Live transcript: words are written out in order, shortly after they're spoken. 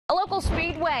A local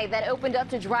speedway that opened up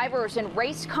to drivers and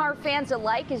race car fans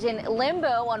alike is in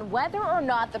limbo on whether or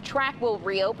not the track will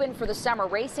reopen for the summer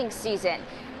racing season.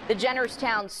 The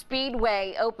Jennerstown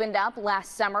Speedway opened up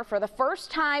last summer for the first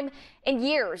time in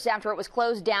years after it was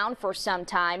closed down for some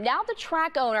time. Now the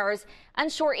track owner is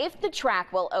unsure if the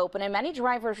track will open, and many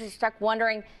drivers are stuck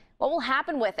wondering what will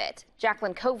happen with it.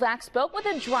 Jackalyn Kovac spoke with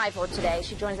a driver today.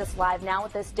 She joins us live now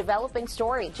with this developing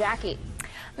story. Jackie.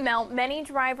 Mel, many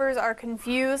drivers are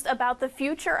confused about the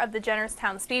future of the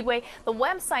Jennerstown Speedway. The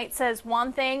website says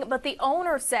one thing, but the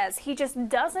owner says he just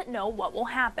doesn't know what will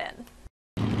happen.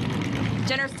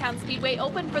 Jennerstown Speedway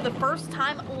opened for the first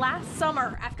time last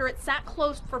summer after it sat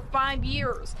closed for 5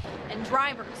 years, and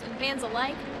drivers and fans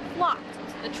alike flocked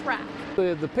to the track.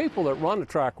 The people that run the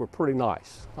track were pretty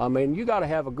nice. I mean, you got to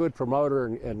have a good promoter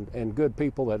and good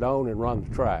people that own and run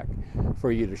the track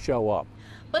for you to show up.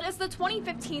 But as the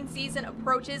 2015 season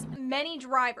approaches, many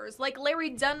drivers like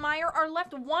Larry Dunmyer are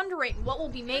left wondering what will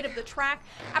be made of the track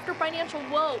after financial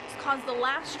woes caused the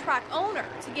last track owner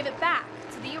to give it back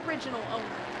to the original owner.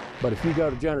 But if you go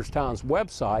to Jennerstown's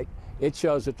website, it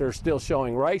shows that they're still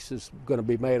showing races going to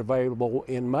be made available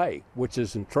in May, which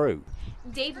isn't true.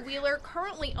 Dave Wheeler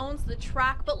currently owns the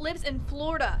track but lives in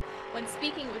Florida. When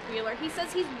speaking with Wheeler, he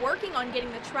says he's working on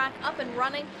getting the track up and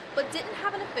running but didn't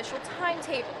have an official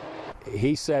timetable.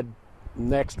 He said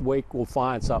next week we'll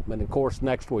find something, and of course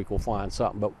next week we'll find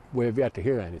something, but we've yet to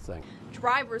hear anything.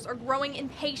 Drivers are growing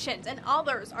impatient and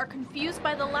others are confused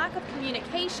by the lack of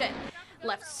communication,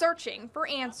 left searching for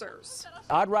answers.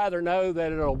 I'd rather know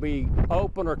that it'll be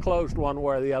open or closed one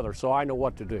way or the other, so I know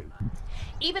what to do.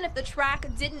 Even if the track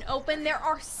didn't open, there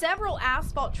are several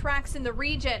asphalt tracks in the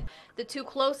region, the two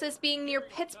closest being near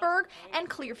Pittsburgh and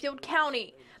Clearfield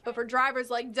County. But for drivers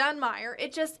like Dunmyer,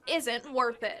 it just isn't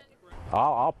worth it.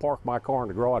 I'll park my car in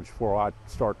the garage before I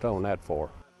start towing that for.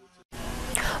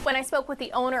 When I spoke with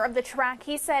the owner of the track,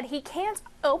 he said he can't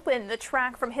open the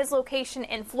track from his location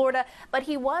in Florida, but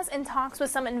he was in talks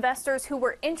with some investors who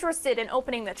were interested in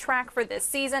opening the track for this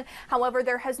season. However,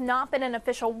 there has not been an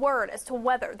official word as to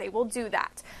whether they will do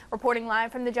that. Reporting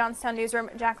live from the Johnstown newsroom,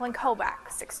 Jackalyn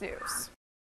Kovac, 6 News.